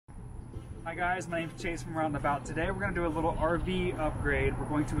Hi guys, my name is Chase from Roundabout. Today we're going to do a little RV upgrade. We're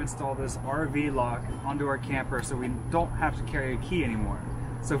going to install this RV lock onto our camper so we don't have to carry a key anymore.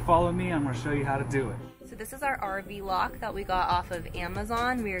 So follow me, I'm going to show you how to do it. So this is our RV lock that we got off of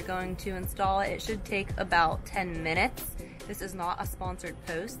Amazon. We are going to install it. It should take about 10 minutes. This is not a sponsored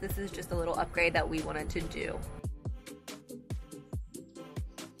post. This is just a little upgrade that we wanted to do.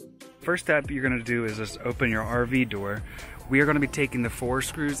 First step you're going to do is just open your RV door. We are going to be taking the 4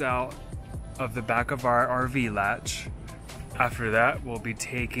 screws out of the back of our RV latch. After that, we'll be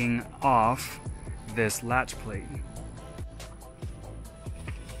taking off this latch plate.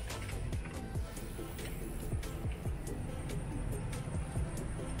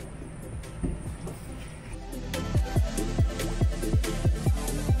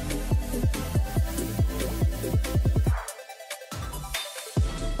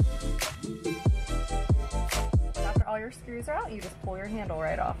 After all your screws are out, you just pull your handle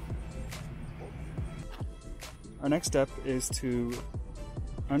right off. Our next step is to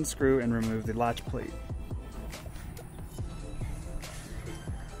unscrew and remove the latch plate.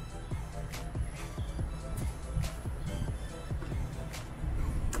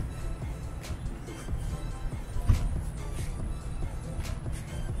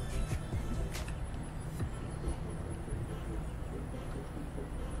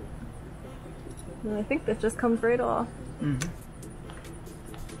 And I think that just comes right off.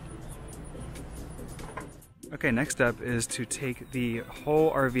 Okay, next step is to take the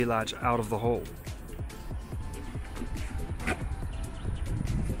whole RV latch out of the hole.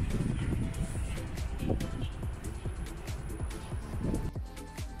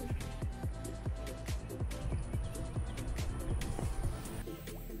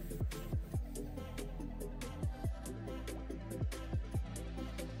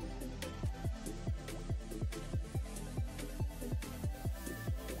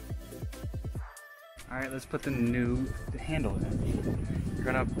 Alright, let's put the new handle in. You're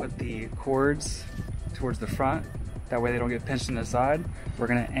gonna put the cords towards the front, that way they don't get pinched in the side. We're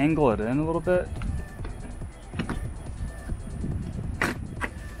gonna angle it in a little bit.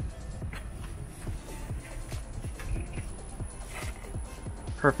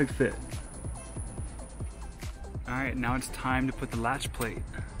 Perfect fit. Alright, now it's time to put the latch plate.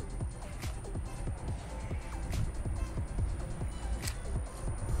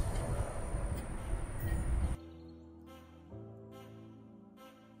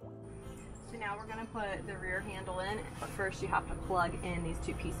 So now we're gonna put the rear handle in, but first you have to plug in these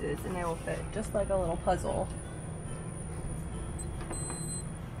 2 pieces and they will fit just like a little puzzle.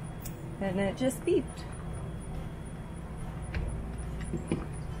 And it just beeped.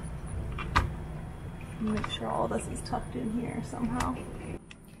 Make sure all this is tucked in here somehow.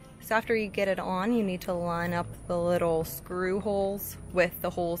 So after you get it on, you need to line up the little screw holes with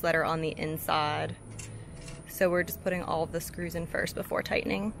the holes that are on the inside. So we're just putting all of the screws in first before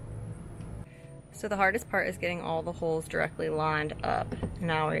tightening. So the hardest part is getting all the holes directly lined up.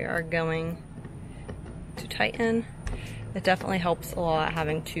 Now we are going to tighten. It definitely helps a lot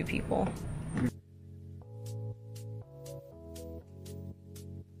having 2 people.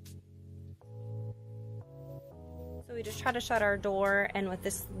 So we just tried to shut our door, and with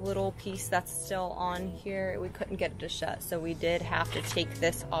this little piece that's still on here, we couldn't get it to shut. So we did have to take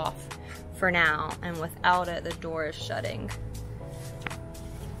this off for now, and without it, the door is shutting.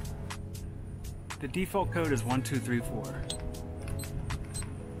 The default code is 1234.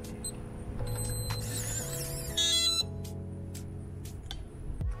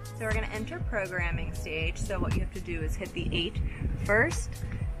 So we're going to enter programming stage. So what you have to do is hit the 8 first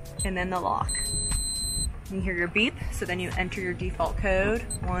and then the lock. You hear your beep, so then you enter your default code.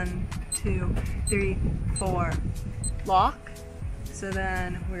 1, 2, 3, 4, lock. So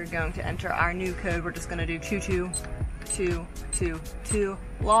then we're going to enter our new code. We're just going to do 2222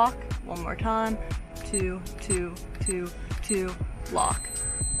 lock. One more time. 2222 lock.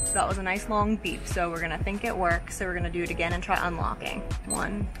 So that was a nice long beep. So we're gonna think it works. So we're gonna do it again and try unlocking.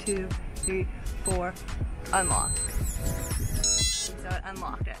 1, 2, 3, 4, unlock. So it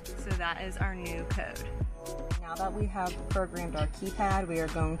unlocked it. So that is our new code. Now that we have programmed our keypad, we are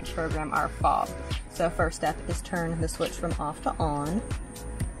going to program our fob. So first step is turn the switch from off to on.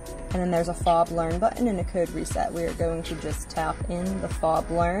 And then there's a fob learn button and a code reset. We are going to just tap in the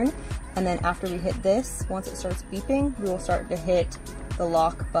fob learn. And then after we hit this, once it starts beeping, we will start to hit the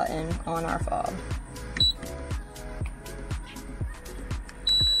lock button on our fob.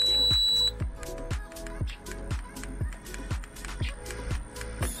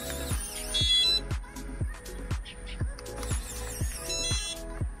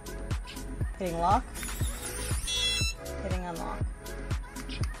 hitting lock, hitting unlock.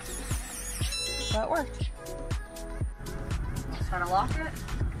 So it worked. Let's try to lock it.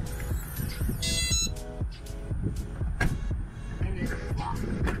 And use this lock.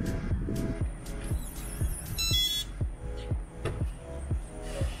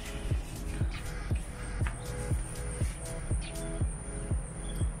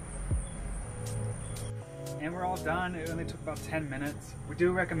 And we're all done. It only took about 10 minutes. We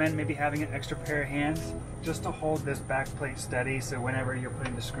do recommend maybe having an extra pair of hands just to hold this back plate steady so whenever you're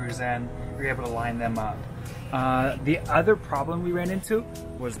putting the screws in, you're able to line them up. The other problem we ran into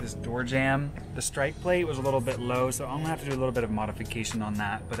was this door jamb. The strike plate was a little bit low, so I'm gonna have to do a little bit of modification on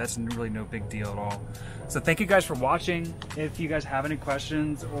that, but that's really no big deal at all. So thank you guys for watching. If you guys have any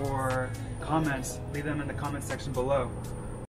questions or comments, leave them in the comment section below.